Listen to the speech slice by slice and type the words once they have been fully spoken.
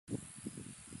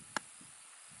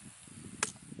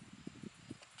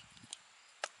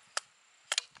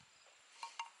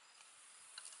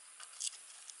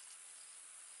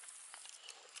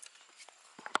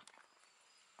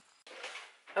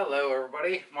Hello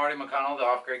everybody, Marty McConnell, the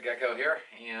off-grid gecko here,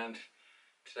 and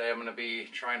today I'm going to be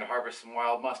trying to harvest some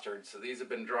wild mustard. So these have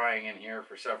been drying in here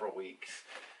for several weeks.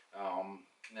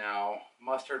 Now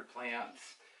mustard plants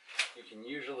you can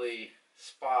usually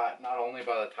spot not only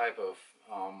by the type of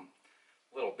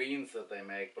little beans that they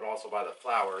make, but also by the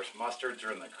flowers. Mustards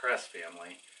are in the cress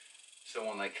family. So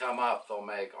when they come up, they'll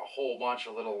make a whole bunch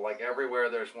of little, like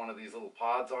everywhere there's one of these little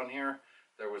pods on here,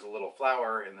 there was a little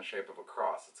flower in the shape of a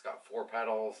cross. It's got 4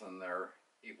 petals and they're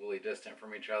equally distant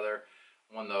from each other.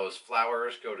 When those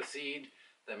flowers go to seed,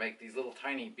 they make these little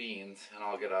tiny beans, and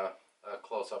I'll get a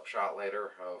close-up shot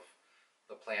later of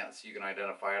the plant so you can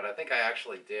identify it. I think I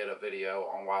actually did a video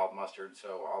on wild mustard,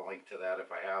 so I'll link to that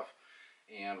if I have.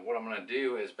 And what I'm going to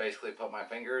do is basically put my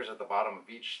fingers at the bottom of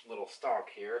each little stalk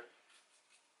here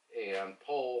and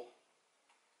pull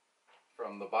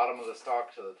from the bottom of the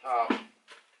stalk to the top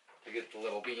to get the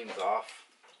little beans off.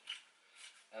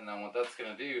 And then what that's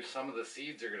going to do, some of the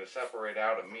seeds are going to separate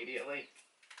out immediately,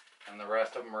 and the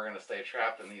rest of them are going to stay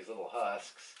trapped in these little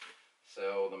husks.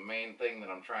 So the main thing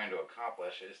that I'm trying to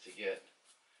accomplish is to get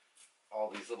all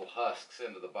these little husks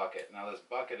into the bucket. Now this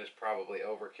bucket is probably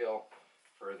overkill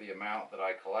for the amount that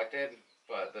I collected,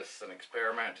 but this is an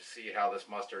experiment to see how this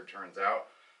mustard turns out.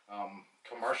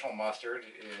 Commercial mustard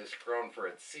is grown for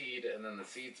its seed, and then the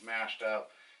seed's mashed up,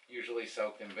 usually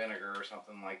soaked in vinegar or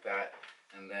something like that,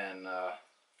 and then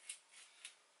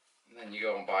you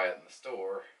go and buy it in the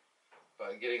store.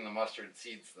 But getting the mustard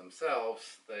seeds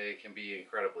themselves, they can be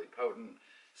incredibly potent.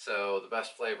 So the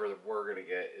best flavor that we're going to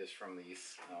get is from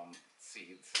these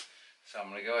seeds. So I'm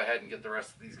going to go ahead and get the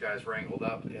rest of these guys wrangled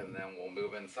up, and then we'll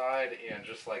move inside, and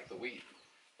just like the wheat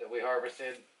that we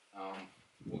harvested,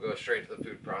 we'll go straight to the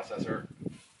food processor.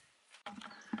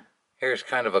 Here's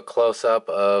kind of a close-up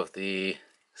of the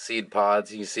seed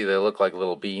pods. You can see they look like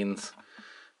little beans,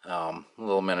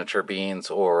 little miniature beans,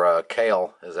 or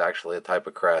kale is actually a type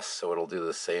of cress, so it'll do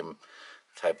the same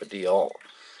type of deal.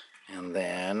 And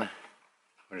then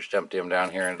we just empty them down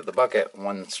here into the bucket,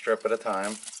 one strip at a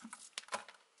time.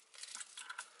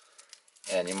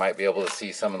 And you might be able to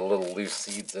see some of the little loose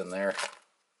seeds in there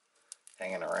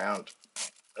hanging around.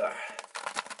 Got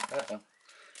the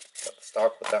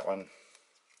stalk with that one.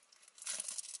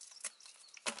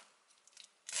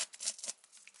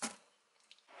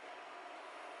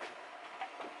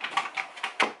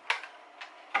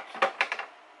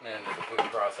 And into the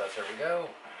food processor we go.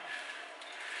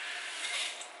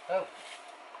 Oh.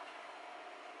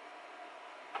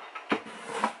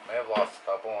 May have lost a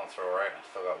couple, that's alright. I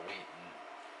still got wheat and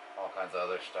all kinds of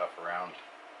other stuff around.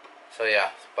 So yeah,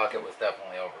 this bucket was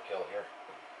definitely overkill here.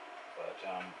 But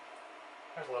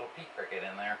there's a little pea cricket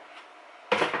in there.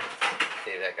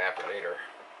 Save that guy for later.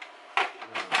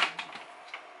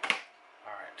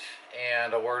 Alright,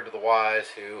 and a word to the wise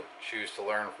who choose to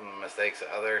learn from the mistakes of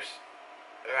others.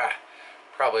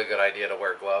 Probably a good idea to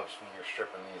wear gloves when you're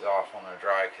stripping these off when they're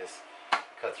dry, because it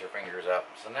cuts your fingers up.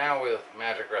 So now with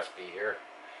magic recipe here,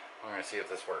 we're going to see if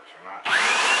this works or not.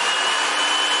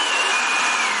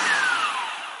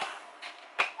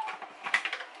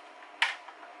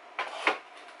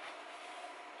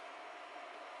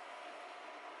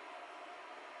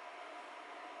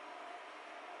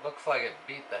 Looks like it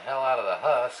beat the hell out of the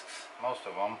husks, most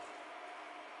of them.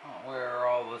 Oh, where are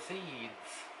all the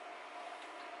seeds?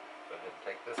 Go ahead and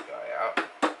take this guy out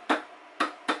so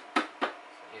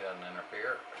he doesn't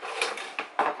interfere.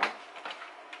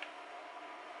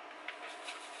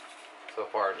 So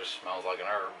far it just smells like an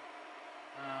herb.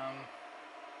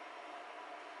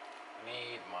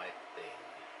 Need my thing.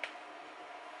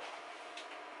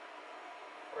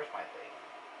 Where's my thing?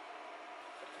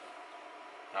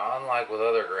 Now, unlike with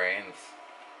other grains,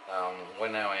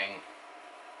 winnowing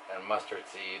and mustard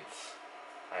seeds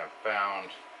I have found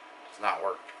does not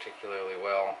work particularly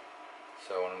well.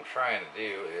 So what I'm trying to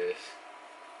do is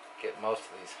get most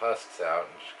of these husks out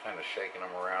and just kind of shaking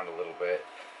them around a little bit.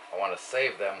 I want to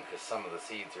save them because some of the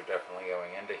seeds are definitely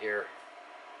going into here,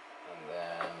 and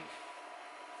then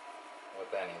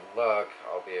with any luck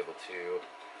I'll be able to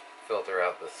filter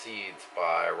out the seeds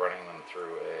by running them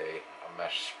through a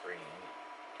mesh screen.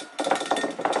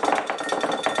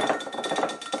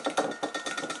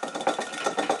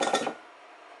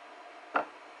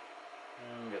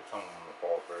 And get some of them to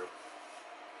fall through.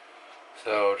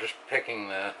 So just picking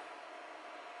the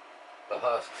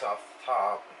husks off the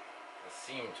top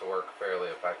seemed to work fairly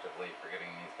effectively for getting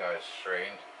these guys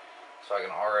strained. So I can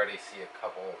already see a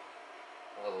couple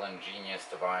little ingenious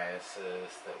devices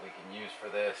that we can use for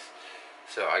this.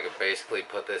 So I could basically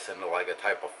put this into like a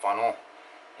type of funnel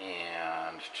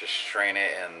and just strain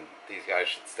it, and these guys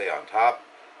should stay on top.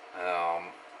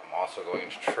 I'm I'm also going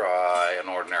to try an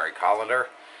ordinary colander.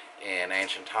 In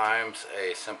ancient times,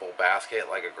 a simple basket,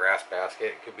 like a grass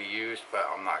basket, could be used, but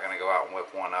I'm not going to go out and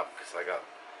whip one up because I got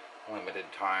limited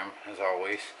time, as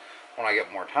always. When I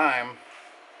get more time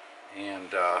and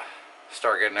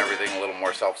start getting everything a little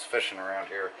more self-sufficient around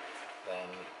here, then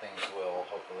things will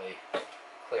hopefully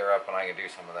clear up and I can do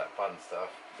some of that fun stuff.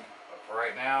 But for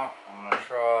right now, I'm going to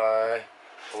try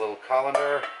a little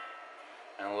colander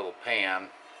and a little pan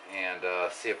and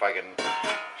see if I can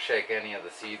shake any of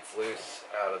the seeds loose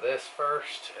out of this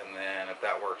first, and then if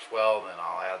that works well, then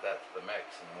I'll add that to the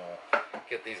mix and we'll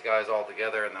get these guys all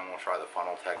together, and then we'll try the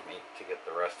funnel technique to get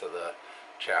the rest of the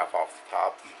chaff off the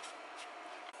top.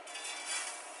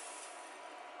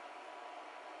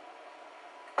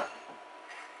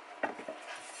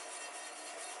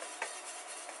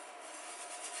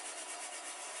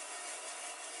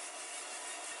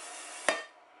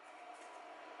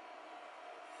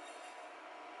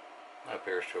 That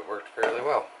appears to have worked fairly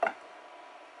well. Put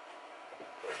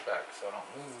it back so I don't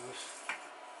lose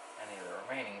any of the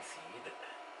remaining seed.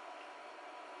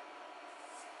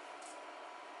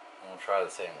 And we'll try the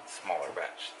same with the smaller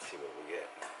batch and see what we get.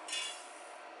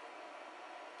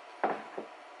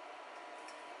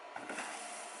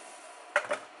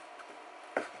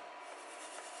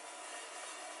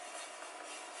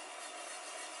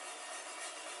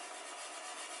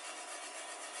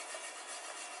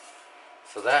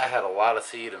 So that had a lot of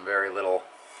seed and very little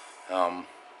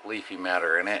leafy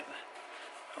matter in it.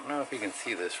 I don't know if you can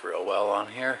see this real well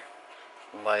on here.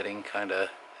 The lighting kind of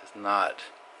is not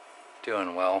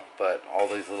doing well, but all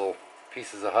these little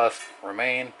pieces of husk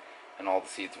remain and all the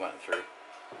seeds went through.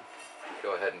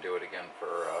 Go ahead and do it again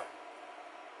for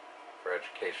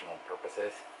educational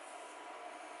purposes.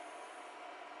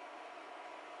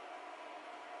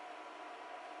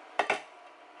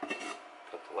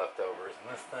 Put the leftovers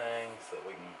in this thing so that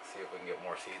we can see if we can get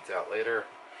more seeds out later.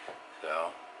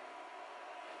 So,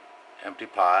 empty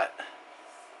pot,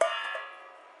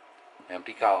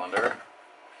 empty colander.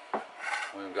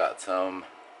 We've got some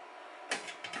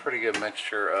pretty good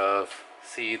mixture of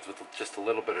seeds with just a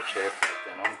little bit of chaff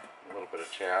in them, a little bit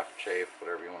of chaff,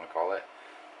 whatever you want to call it.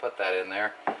 Put that in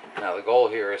there. Now the goal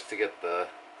here is to get the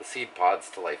seed pods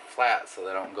to lay flat so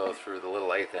they don't go through the little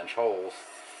 1/8 inch holes,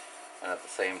 and at the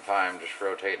same time just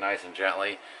rotate nice and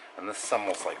gently. And this is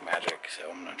almost like magic,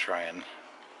 so I'm going to try and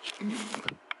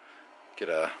get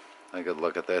a good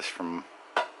look at this from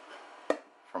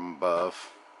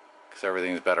above, because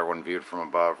everything's better when viewed from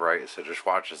above, right? So just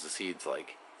watch as the seeds,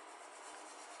 like,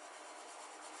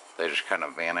 they just kind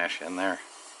of vanish in there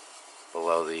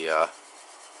below the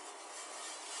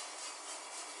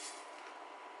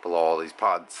below all these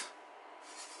pods.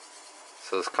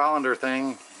 So this colander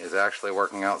thing is actually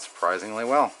working out surprisingly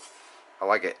well. I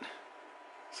like it.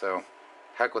 So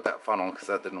heck with that funnel, because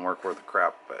that didn't work worth a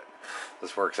crap, but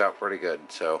this works out pretty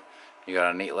good. So you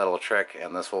got a neat little trick,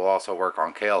 and this will also work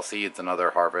on kale seeds and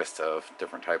other harvests of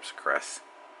different types of cress.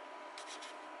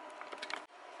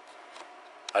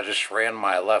 I just ran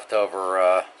my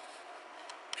leftover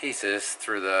pieces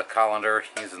through the colander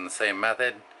using the same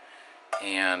method,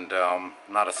 and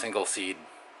not a single seed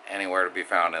anywhere to be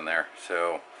found in there.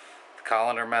 So the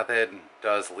colander method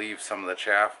does leave some of the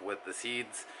chaff with the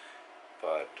seeds,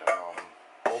 but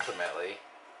ultimately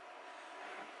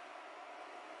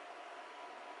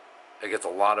it gets a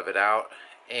lot of it out,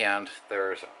 and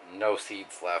there's no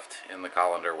seeds left in the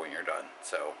colander when you're done.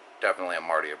 So definitely a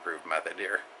Marty approved method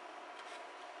here.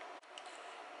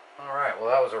 Alright, well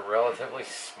that was a relatively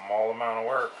small amount of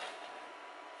work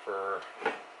for,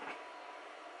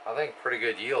 I think, pretty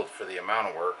good yield for the amount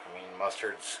of work. I mean,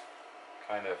 mustard's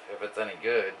kind of, if it's any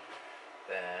good,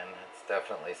 then it's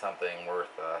definitely something worth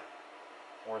the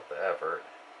effort.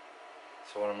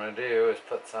 So what I'm going to do is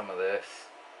put some of this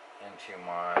into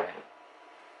my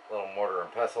little mortar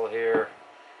and pestle here,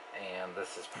 and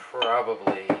this is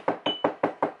probably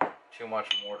too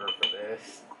much mortar for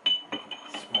this.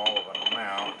 Small of an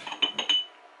amount.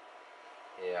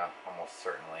 Yeah, almost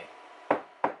certainly.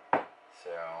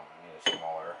 So I need a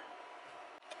smaller.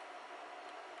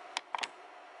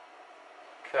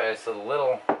 Okay, so the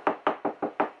little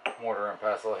mortar and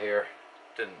pestle here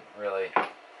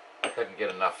couldn't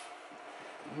get enough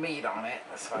meat on it,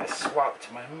 so I swapped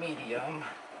to my medium.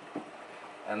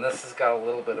 And this has got a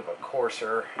little bit of a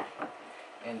coarser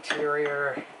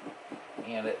interior,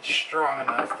 and it's strong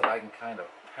enough that I can kind of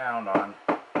pound on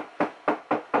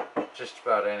just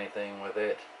about anything with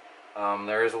it.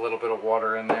 There is a little bit of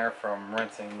water in there from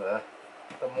rinsing the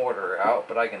mortar out,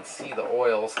 but I can see the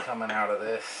oils coming out of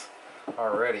this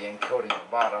already and coating the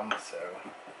bottom, so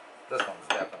this one's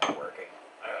definitely working.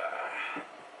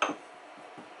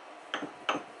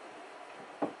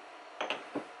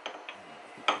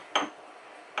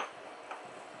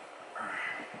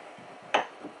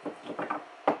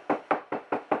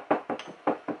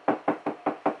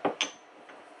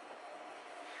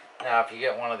 Now if you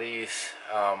get one of these,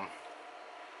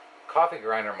 coffee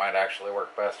grinder might actually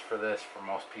work best for this for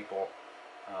most people.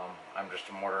 I'm just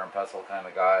a mortar and pestle kind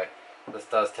of guy. This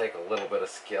does take a little bit of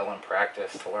skill and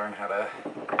practice to learn how to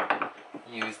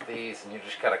use these, and you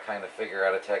just gotta kind of figure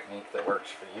out a technique that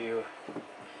works for you.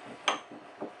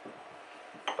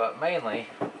 But mainly,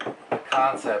 the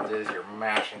concept is you're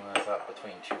mashing this up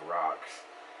between two rocks.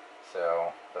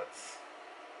 So let's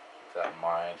keep that in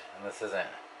mind. And this isn't,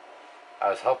 I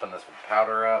was hoping this would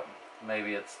powder up.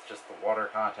 Maybe it's just the water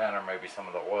content, or maybe some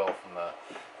of the oil from the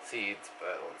seeds,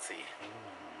 but let's see.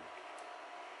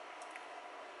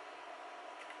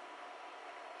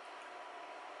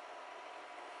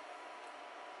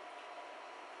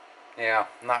 Yeah,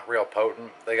 not real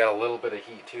potent. They got a little bit of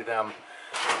heat to them,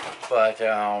 but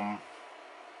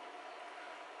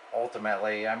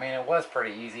ultimately, I mean, it was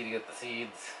pretty easy to get the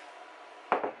seeds,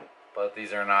 but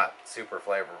these are not super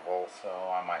flavorful, so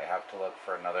I might have to look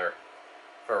for another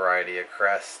variety of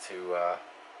cress to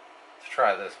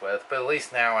try this with. But at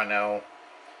least now I know,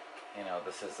 you know,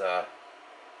 this is a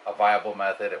viable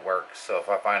method. It works. So if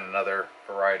I find another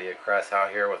variety of cress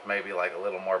out here with maybe like a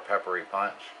little more peppery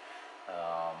punch,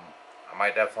 I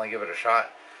might definitely give it a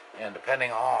shot. And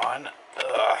depending on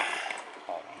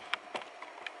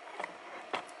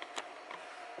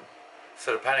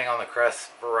so depending on the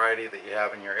cress variety that you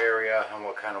have in your area and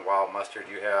what kind of wild mustard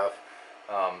you have,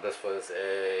 this was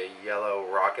a yellow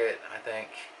rocket, I think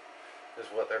is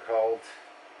what they're called.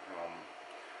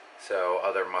 So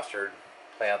other mustard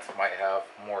plants might have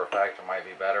more effect, it might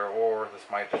be better, or this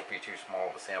might just be too small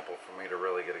of a sample for me to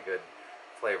really get a good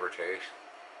flavor taste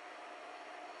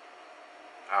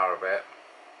out of it.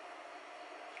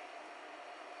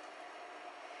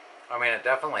 I mean, it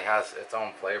definitely has its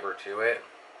own flavor to it.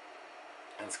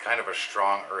 It's kind of a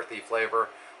strong earthy flavor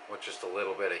with just a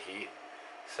little bit of heat.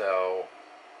 So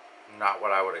not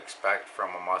what I would expect from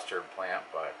a mustard plant,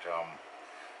 but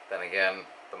then again,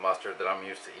 the mustard that I'm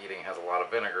used to eating has a lot of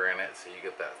vinegar in it, so you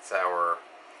get that sour,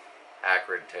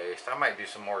 acrid taste. I might do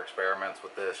some more experiments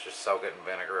with this, just soak it in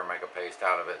vinegar and make a paste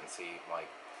out of it and see like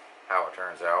how it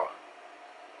turns out.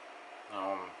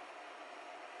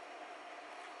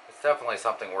 It's definitely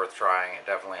something worth trying. It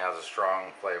definitely has a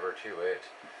strong flavor to it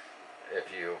if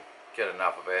you get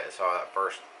enough of it. I saw that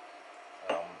first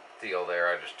deal there.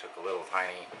 I just took a little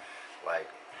tiny, like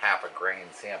half a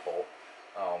grain sample.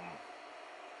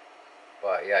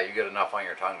 But yeah, you get enough on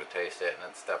your tongue to taste it, and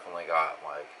it's definitely got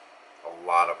like a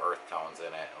lot of earth tones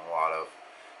in it and a lot of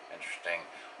interesting.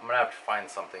 I'm gonna have to find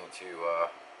something to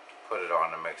put it on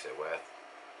to mix it with.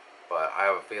 But I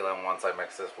have a feeling once I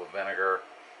mix this with vinegar,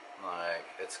 like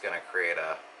it's gonna create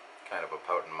a kind of a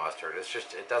potent mustard. It's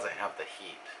just, it doesn't have the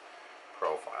heat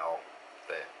profile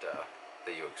that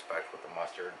that you expect with the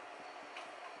mustard.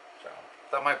 So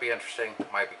that might be interesting,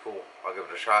 might be cool. I'll give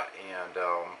it a shot, and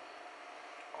I'll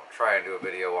try and do a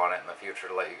video on it in the future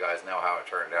to let you guys know how it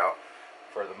turned out.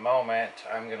 For the moment,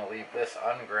 I'm gonna leave this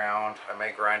unground. I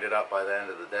may grind it up by the end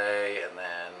of the day, and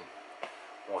then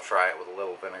we'll try it with a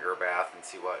little vinegar bath and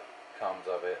see what comes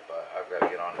of it, but I've got to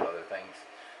get on to other things.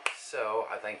 So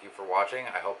I thank you for watching.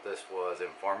 I hope this was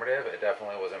informative. It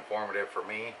definitely was informative for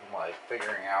me, like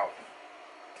figuring out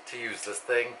to use this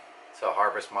thing to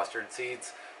harvest mustard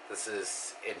seeds. This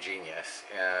is ingenious,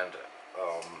 and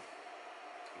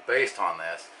based on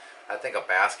this, I think a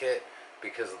basket,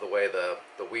 because of the way the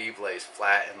weave lays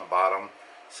flat in the bottom,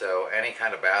 so any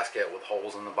kind of basket with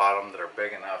holes in the bottom that are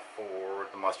big enough for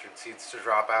the mustard seeds to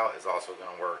drop out is also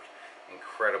going to work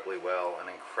incredibly well and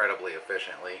incredibly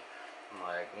efficiently.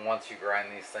 Like once you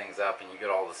grind these things up and you get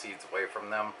all the seeds away from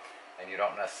them, and you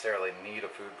don't necessarily need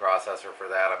a food processor for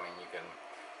that. I mean, you can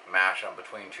mash them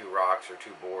between two rocks or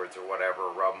two boards or whatever,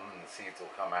 rub them, and the seeds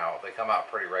will come out. They come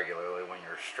out pretty regularly when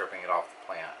you're stripping it off the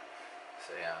plant.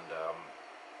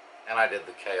 And I did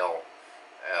the kale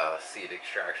seed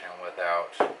extraction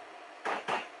without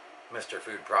Mr.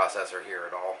 Food Processor here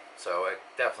at all, so it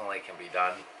definitely can be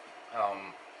done.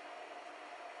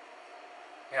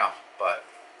 Yeah, but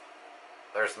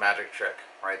there's the magic trick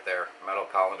right there. Metal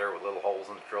colander with little holes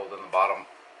drilled in the bottom.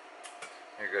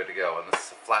 You're good to go. And this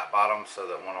is a flat bottom, so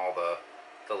that when all the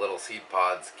little seed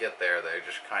pods get there, they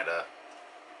just kind of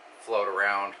float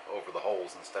around over the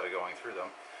holes instead of going through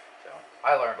them. So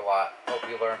I learned a lot. Hope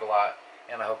you learned a lot.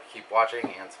 And I hope you keep watching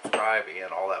and subscribe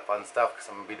and all that fun stuff, because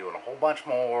I'm going to be doing a whole bunch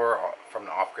more from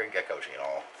the Off Grid Gecko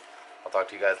channel. I'll talk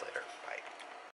to you guys later.